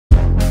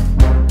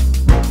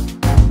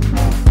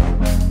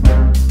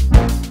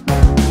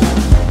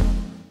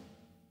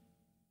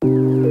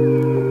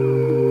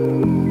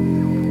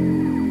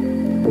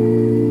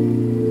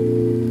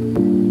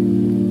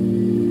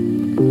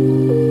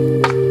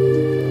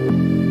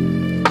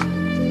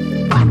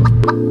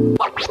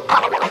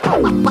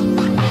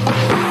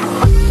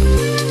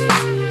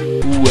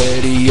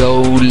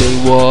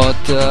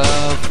water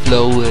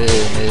flowing,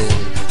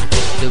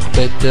 the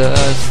better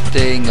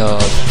sting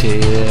of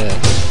tears.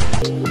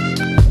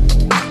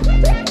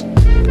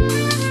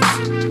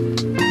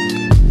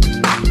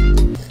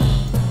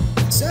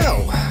 So,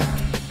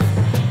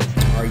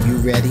 are you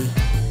ready?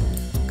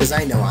 Because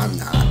I know I'm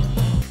not.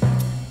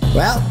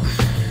 Well,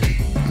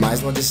 might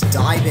as well just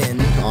dive in,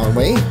 aren't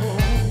we?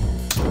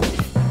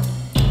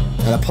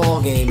 Now, the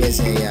Paul game is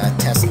a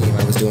test game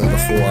I was doing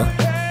before.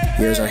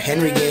 Here's our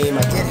Henry game.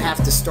 I did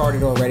have to start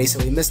it already, so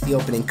we missed the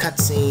opening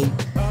cutscene.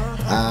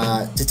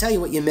 To tell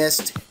you what you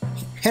missed,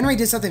 Henry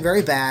did something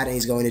very bad and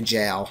he's going to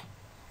jail.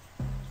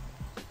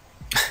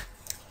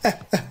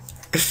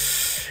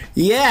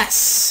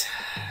 Yes!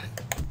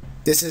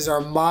 This is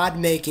our mod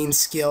making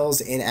skills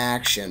in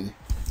action.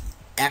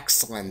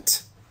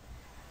 Excellent.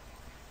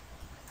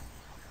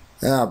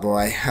 Oh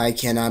boy, I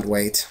cannot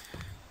wait.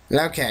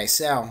 Okay,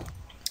 so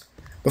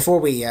before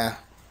we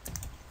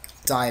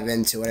dive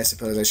into it, I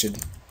suppose I should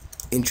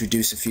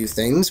introduce a few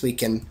things. We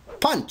can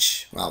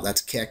punch. Well,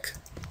 that's kick.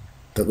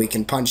 But we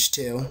can punch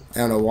too. I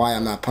don't know why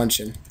I'm not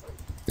punching.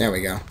 There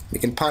we go. We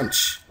can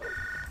punch.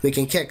 We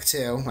can kick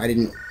too. I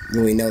didn't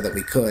really know that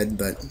we could,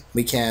 but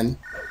we can.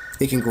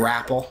 We can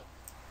grapple.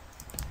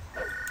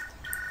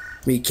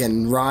 We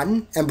can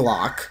run and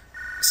block.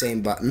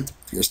 Same button.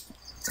 If you're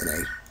in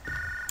a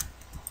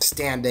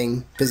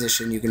standing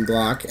position, you can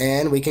block.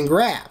 And we can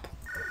grab,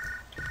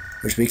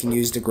 which we can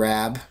use to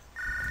grab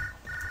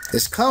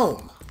this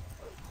comb.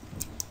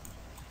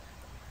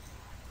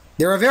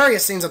 There are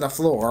various things on the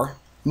floor.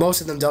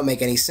 Most of them don't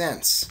make any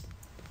sense.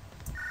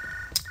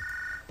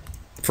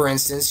 For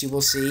instance, you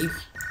will see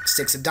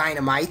sticks of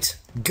dynamite,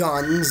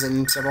 guns,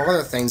 and several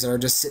other things that are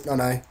just sitting on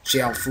a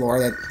jail floor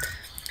that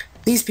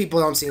these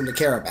people don't seem to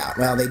care about.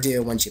 Well, they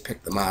do once you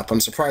pick them up.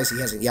 I'm surprised he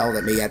hasn't yelled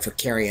at me yet for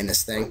carrying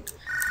this thing.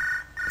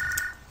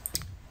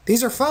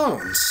 These are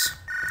phones.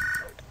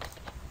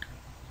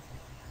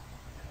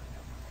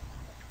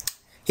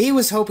 He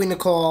was hoping to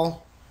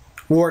call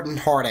Warden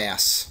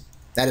Hardass.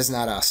 That is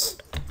not us.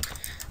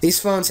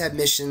 These phones have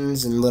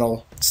missions and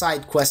little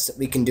side quests that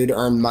we can do to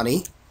earn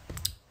money,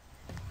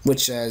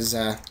 which is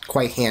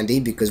quite handy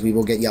because we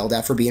will get yelled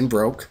at for being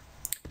broke.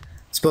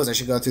 Suppose I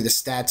should go through the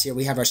stats here.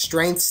 We have our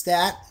strength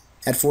stat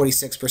at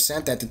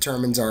 46%. That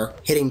determines our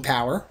hitting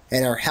power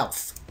and our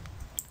health.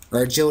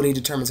 Our agility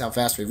determines how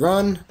fast we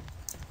run.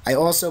 I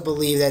also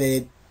believe that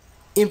it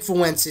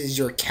influences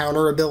your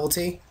counter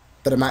ability,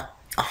 but I'm not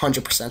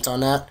 100% on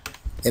that.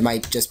 It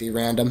might just be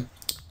random.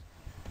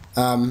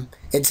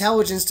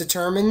 Intelligence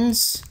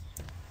determines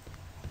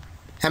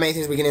how many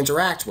things we can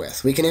interact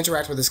with. We can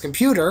interact with this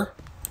computer,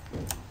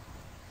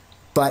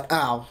 but,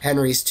 oh,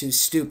 Henry's too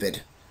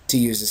stupid to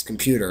use this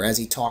computer as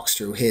he talks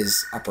through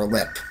his upper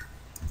lip.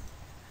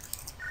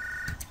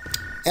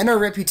 And our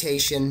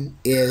reputation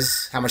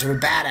is how much of a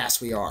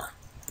badass we are.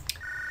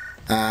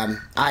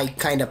 I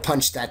kind of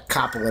punched that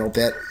cop a little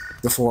bit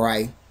before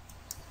I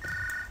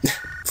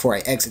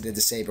exited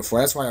the save before.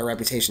 That's why our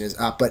reputation is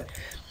up, but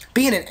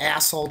being an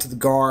asshole to the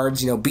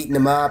guards, you know, beating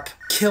them up,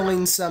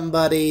 killing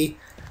somebody,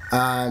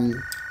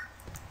 telling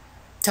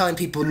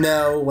people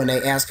no when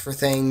they ask for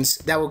things,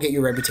 that will get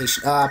your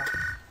reputation up.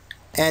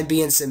 And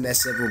being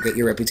submissive will get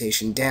your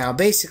reputation down.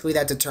 Basically,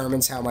 that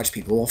determines how much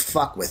people will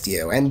fuck with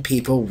you. And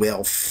people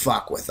will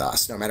fuck with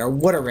us, no matter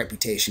what our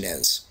reputation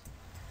is.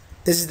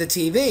 This is the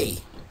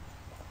TV.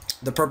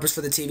 The purpose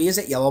for the TV is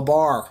that yellow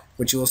bar,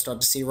 which you will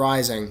start to see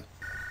rising.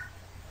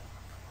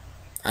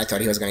 I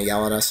thought he was going to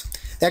yell at us.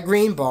 That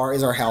green bar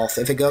is our health.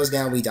 If it goes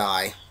down, we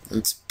die.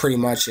 That's pretty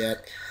much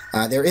it.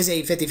 There is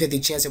a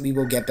 50-50 chance that we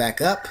will get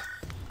back up.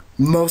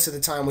 Most of the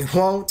time we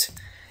won't.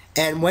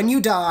 And when you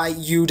die,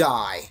 you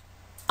die.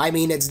 I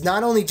mean, it's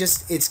not only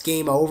just it's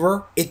game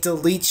over, it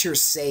deletes your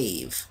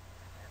save.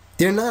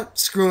 They're not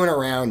screwing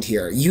around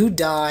here. You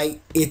die,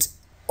 it's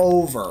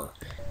over.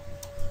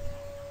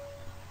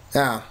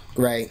 Ah,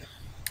 great.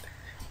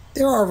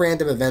 There are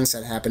random events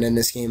that happen in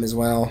this game as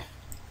well.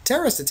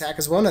 Terrorist attack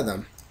is one of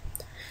them.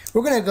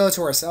 We're going to go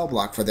to our cell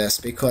block for this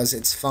because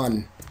it's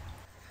fun.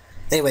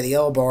 Anyway, the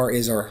yellow bar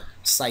is our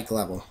psych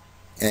level.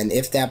 And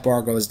if that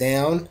bar goes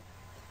down,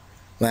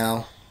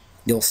 well,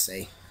 you'll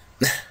see.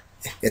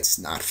 It's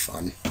not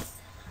fun.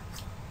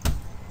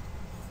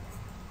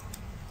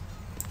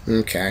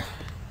 Okay.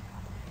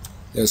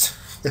 Here's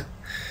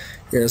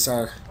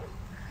our...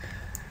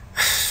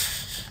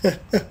 Here's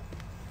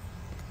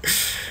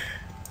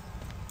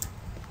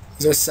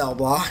our cell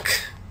block.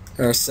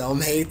 Our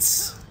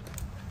cellmates.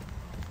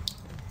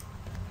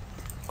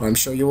 Who I'm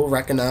sure you will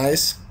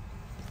recognize.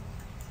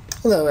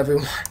 Hello,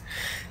 everyone.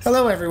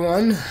 Hello,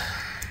 everyone.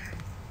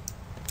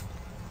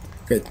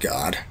 Good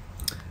God.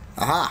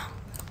 Aha.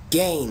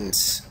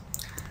 Gains.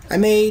 I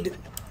made...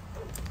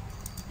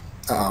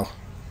 Uh-oh.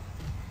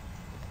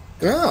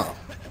 Oh.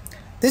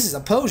 This is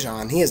a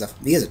Pojon. He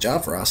has a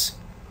job for us.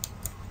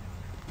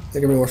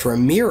 They're going to be for a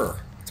mirror.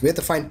 So we have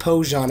to find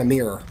Pojon a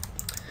mirror.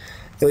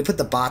 Then we put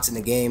the bots in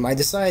the game. I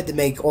decided to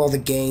make all the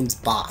gains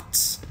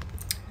bots.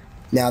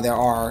 Now there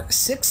are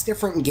 6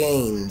 different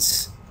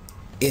gains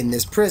in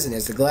this prison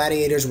is the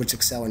gladiators, which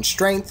excel in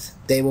strength.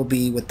 They will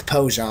be with the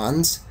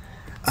Pojans.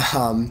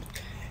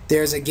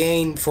 There's a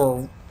gain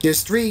for...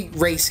 There's 3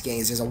 race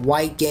gains. There's a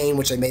white gain,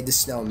 which I made the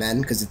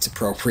snowmen, because it's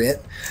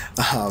appropriate.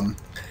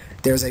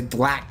 There's a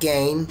black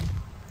gain,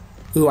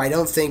 who I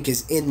don't think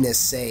is in this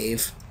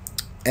save.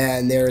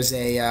 And there's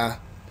a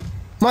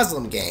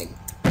Muslim gain.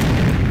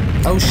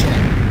 Oh shit.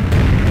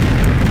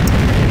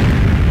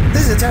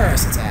 This is a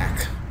terrorist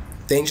attack.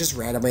 Things just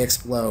randomly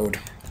explode.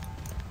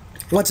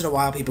 Once in a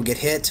while people get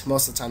hit.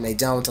 Most of the time they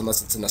don't,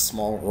 unless it's in a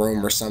small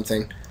room or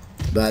something.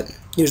 But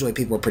usually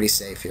people are pretty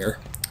safe here.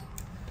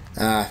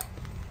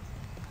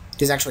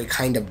 It's actually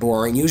kind of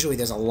boring. Usually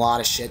there's a lot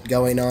of shit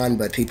going on,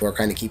 but people are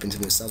kind of keeping to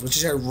themselves, which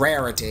is a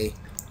rarity.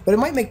 But it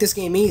might make this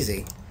game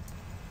easy.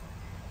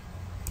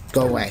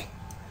 Go away.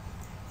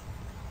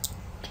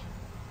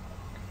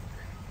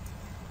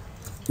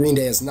 Green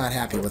Day is not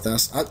happy with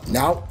us.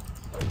 No.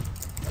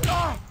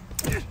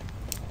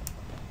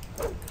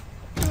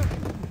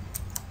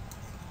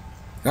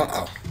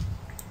 Uh-oh.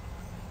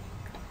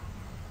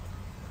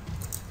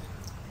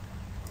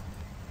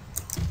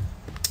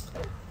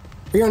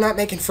 We are not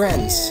making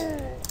friends.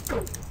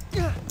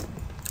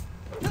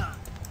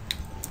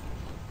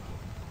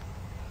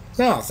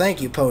 No, thank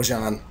you,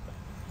 Pojan.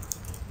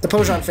 The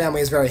Pojan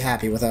family is very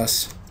happy with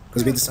us,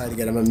 because we decided to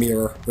get him a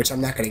mirror, which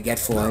I'm not going to get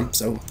for him,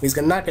 so he's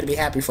not going to be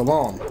happy for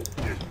long.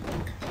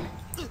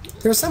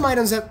 There are some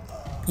items that...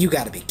 You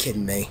gotta be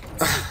kidding me.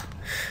 I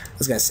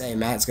was going to say,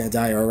 Matt's going to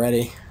die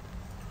already.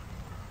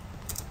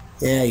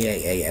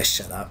 Yeah,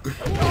 shut up.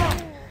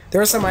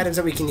 There are some items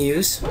that we can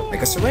use,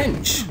 like a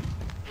syringe.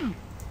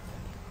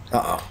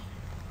 Uh-oh.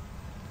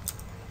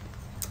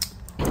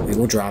 We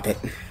will drop it,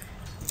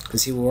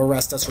 because he will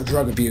arrest us for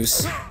drug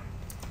abuse.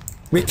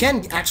 We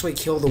can actually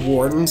kill the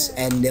wardens,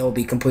 and they'll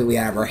be completely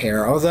out of our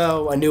hair,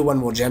 although a new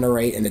one will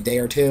generate in a day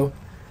or two.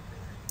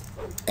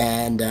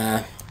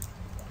 And,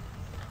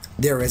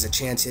 there is a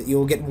chance that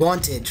you'll get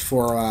wanted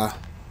for,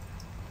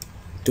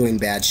 doing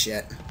bad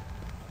shit.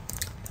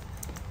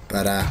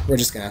 But, we're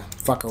just gonna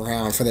fuck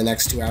around for the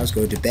next 2 hours,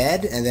 go to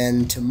bed, and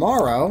then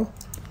tomorrow,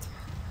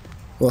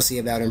 we'll see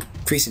about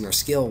increasing our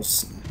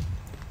skills and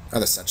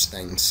other such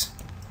things.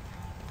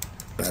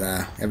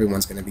 But,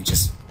 everyone's gonna be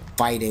just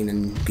fighting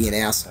and being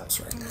assholes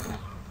right now.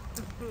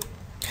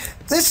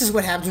 This is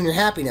what happens when your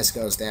happiness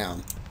goes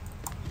down.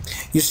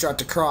 You start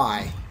to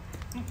cry,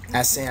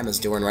 as Sam is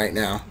doing right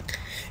now.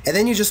 And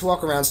then you just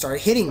walk around and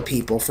start hitting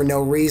people for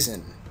no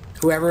reason.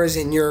 Whoever is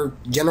in your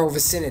general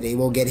vicinity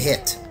will get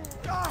hit,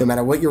 no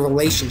matter what your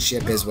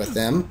relationship is with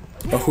them,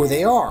 or who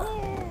they are.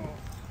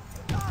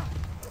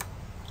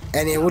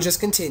 And it will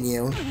just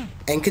continue,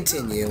 and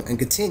continue, and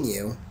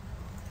continue,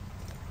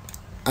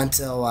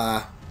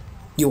 until,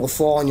 you will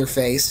fall on your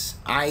face.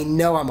 I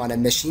know I'm on a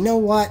mission. You know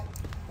what?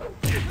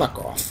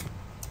 Fuck off.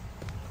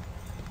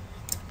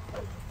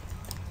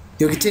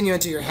 You'll continue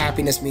until your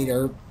happiness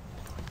meter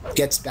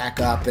gets back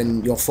up,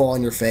 and you'll fall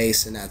on your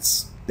face, and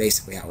that's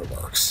basically how it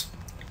works.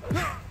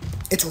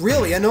 It's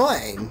really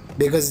annoying,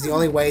 because the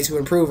only way to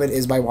improve it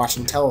is by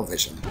watching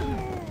television.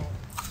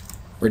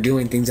 Or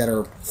doing things that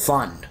are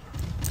fun,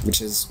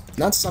 which is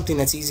not something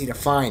that's easy to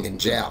find in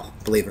jail,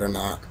 believe it or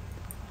not.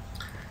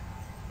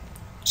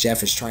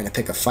 Jeff is trying to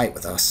pick a fight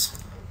with us.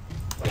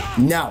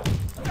 No.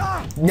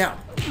 No.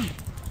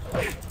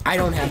 I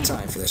don't have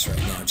time for this right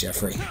now,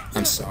 Jeffrey.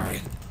 I'm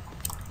sorry.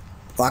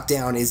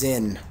 Lockdown is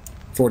in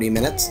 40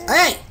 minutes.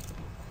 Hey!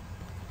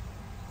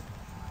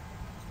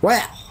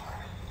 Well.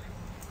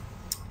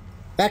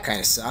 That kind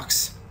of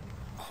sucks.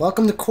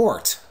 Welcome to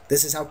court.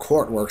 This is how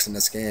court works in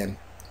this game.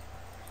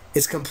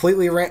 It's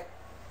completely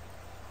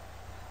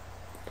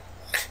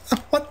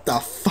What the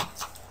fuck?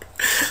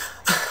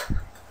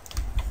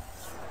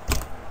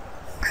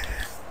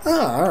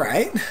 Oh,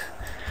 alright.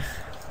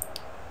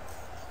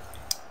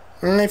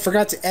 I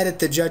forgot to edit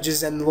the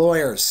judges and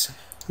lawyers.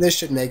 This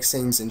should make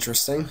things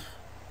interesting.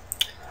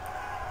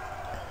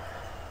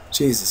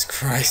 Jesus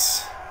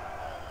Christ.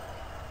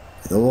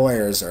 The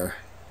lawyers are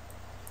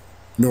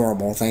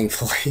normal,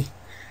 thankfully.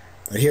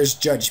 But here's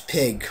Judge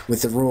Pig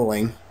with the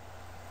ruling.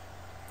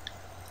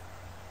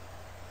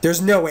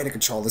 There's no way to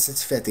control this.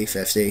 It's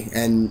 50-50.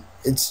 And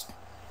it's...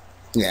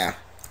 yeah.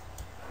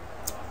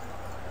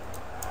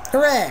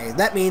 Hooray!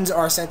 That means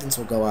our sentence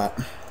will go up.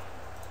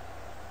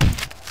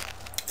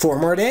 4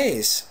 more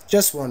days.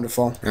 Just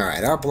wonderful.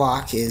 Alright, our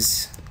block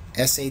is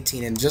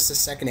S18. In just a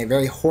second, a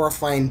very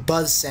horrifying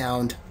buzz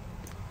sound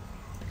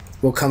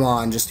will come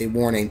on. Just a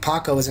warning.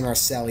 Paco is in our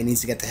cell. He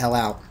needs to get the hell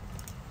out.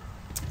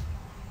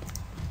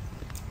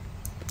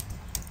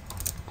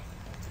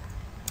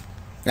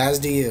 As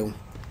do you.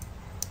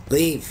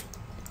 Leave.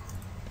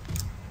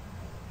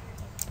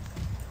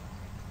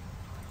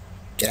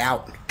 Get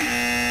out.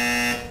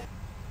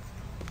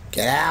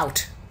 Get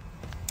out.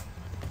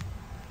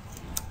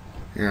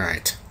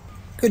 Alright.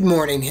 Good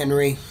morning,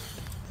 Henry.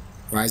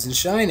 Rise and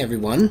shine,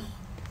 everyone.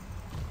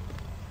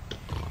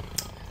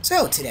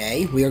 So,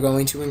 today, we are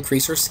going to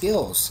increase our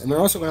skills. And we're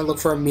also going to look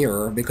for a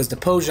mirror, because the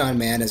Pojan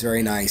man is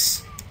very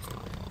nice.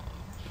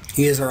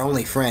 He is our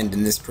only friend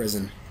in this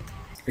prison.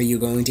 Are you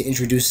going to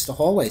introduce the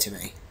hallway to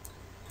me?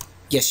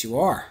 Yes, you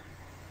are.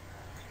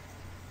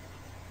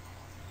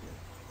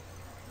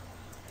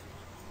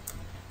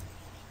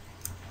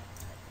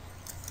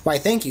 Why,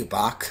 thank you,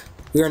 Bach.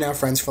 We are now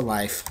friends for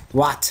life.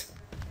 What?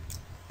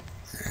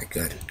 Alright,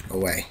 good. Go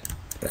away.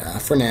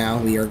 For now,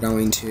 we are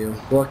going to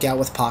work out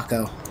with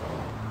Paco.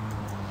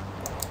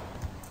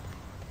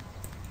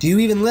 Do you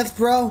even lift,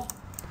 bro?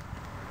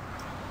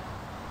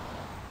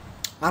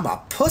 I'm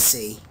a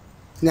pussy?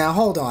 Now,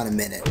 hold on a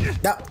minute.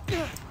 No.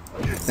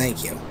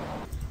 Thank you.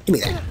 Give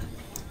me that.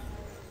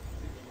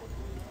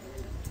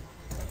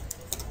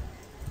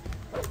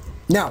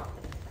 No.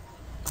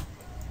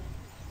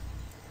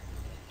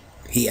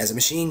 He has a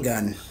machine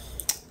gun.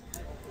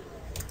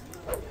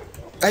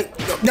 Hey,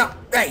 no,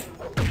 hey!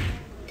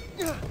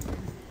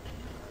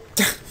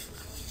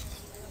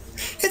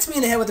 Hits me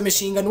in the head with a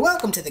machine gun.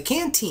 Welcome to the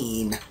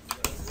canteen.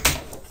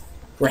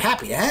 We're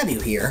happy to have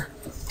you here.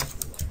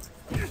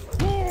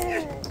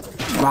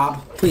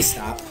 Rob, please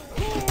stop.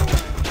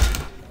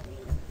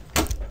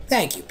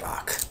 Thank you,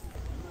 Bach.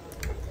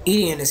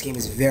 Eating in this game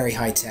is very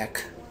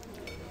high-tech.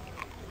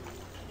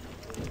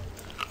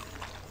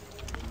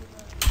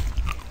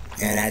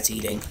 And that's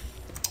eating.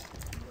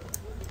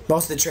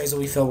 Most of the trays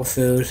will be filled with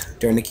food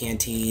during the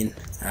canteen.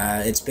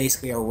 It's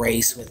basically a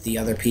race with the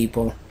other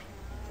people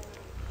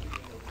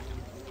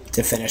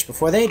to finish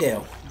before they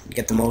do.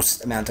 Get the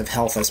most amount of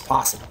health as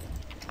possible.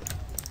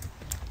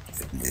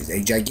 It's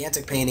a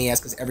gigantic pain in the ass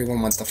because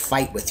everyone wants to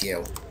fight with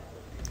you.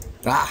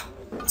 Ah,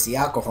 it's the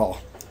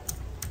alcohol.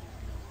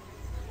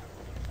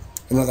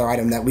 Another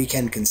item that we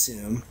can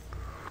consume.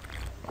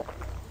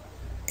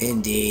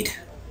 Indeed.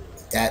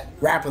 That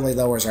rapidly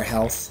lowers our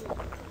health.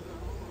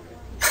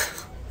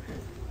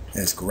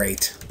 That's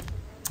great.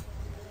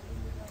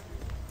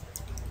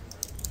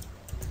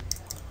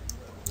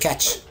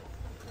 Catch.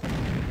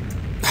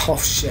 Oh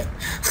shit.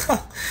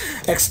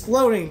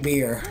 Exploding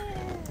beer.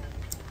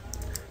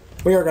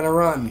 We are gonna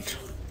run.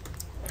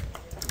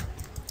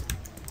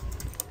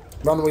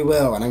 Run we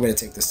will, and I'm gonna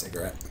take the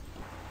cigarette.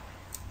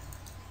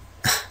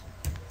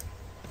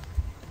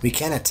 We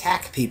can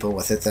attack people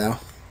with it though.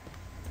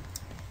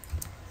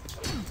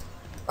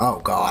 Oh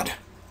god.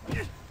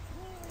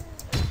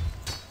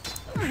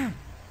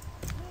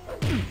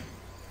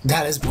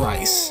 That is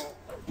Bryce.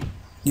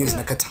 Using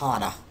a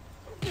katana.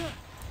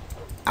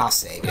 I'll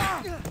save you.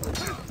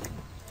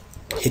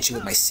 Hit you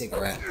with my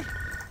cigarette.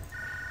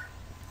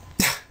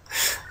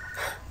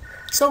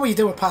 So what you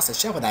do with pasta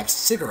chef with that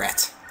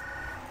cigarette?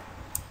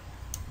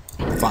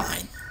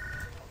 Fine.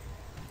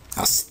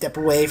 I'll step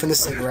away from the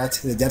cigarette,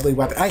 the deadly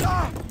weapon. Hey!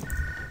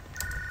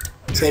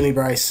 Save me,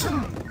 Bryce.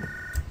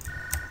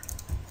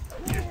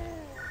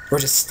 Or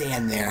just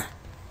stand there.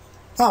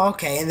 Oh,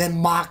 okay, and then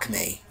mock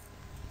me.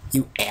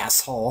 You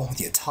asshole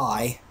with your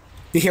tie.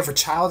 You here for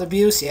child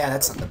abuse? Yeah,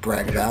 that's something to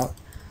brag about.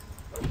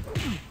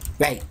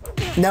 Wait.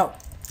 No.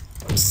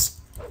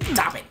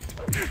 Stop it.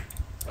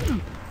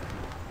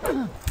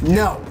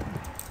 No.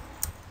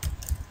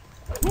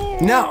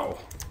 No.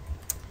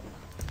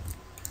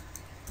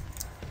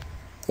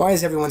 Why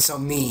is everyone so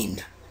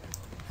mean?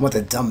 What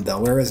the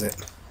dumbbell? Where is it?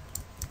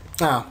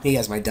 Oh, he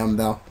has my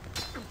dumbbell.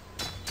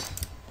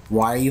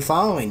 Why are you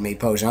following me,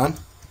 Pojon?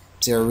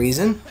 Is there a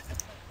reason?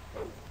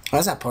 Oh,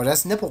 that's not Pojon,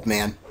 that's Nippled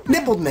Man.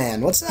 Nippled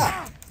Man, what's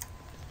up?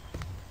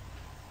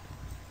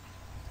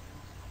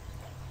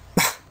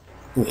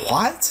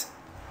 What?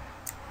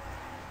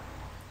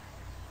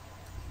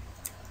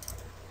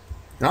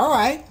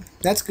 Alright,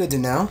 that's good to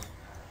know.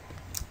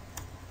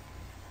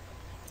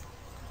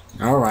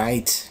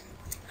 Alright.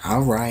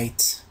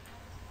 Alright.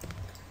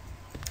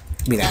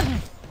 Give me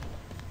that.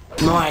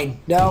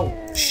 Mine. No.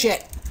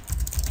 Shit.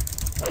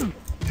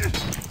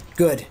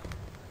 Good.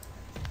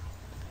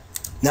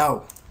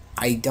 No.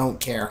 I don't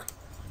care.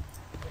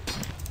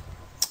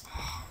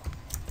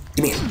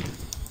 Give me it.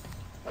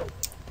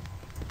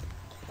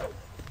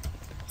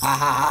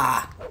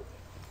 Ah.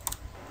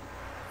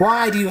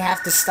 Why do you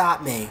have to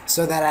stop me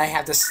so that I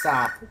have to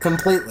stop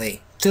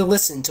completely to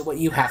listen to what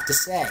you have to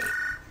say?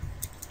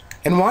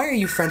 And why are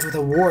you friends with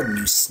a warden,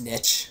 you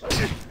snitch?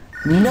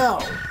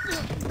 No!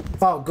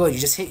 Oh, good, you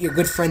just hit your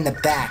good friend in the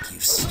back, you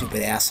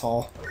stupid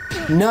asshole.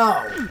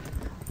 No!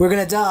 We're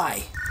gonna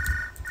die.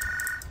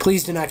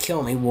 Please do not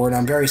kill me, warden,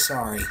 I'm very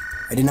sorry.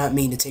 I did not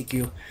mean to take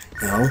you...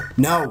 No.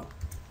 No!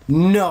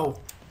 No!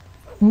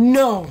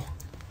 No!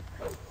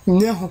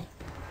 No!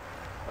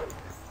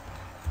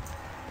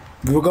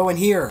 We'll go in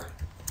here.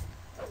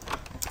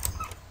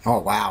 Oh,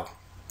 wow.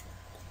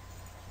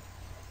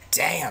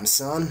 Damn,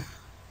 son.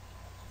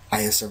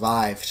 I have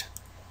survived.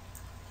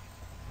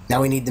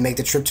 Now we need to make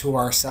the trip to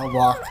our cell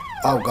block.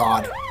 Oh,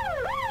 God.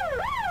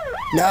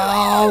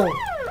 No!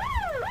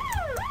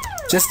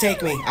 Just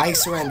take me. I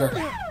surrender.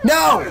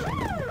 No!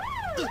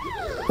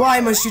 Why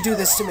must you do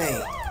this to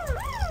me?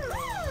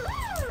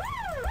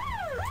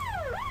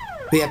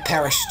 We have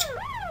perished.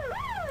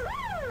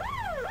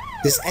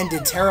 This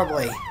ended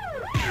terribly.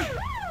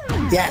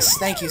 Yes,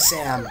 thank you,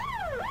 Sam.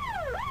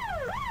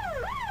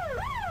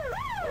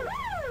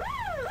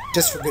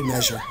 Just for good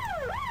measure.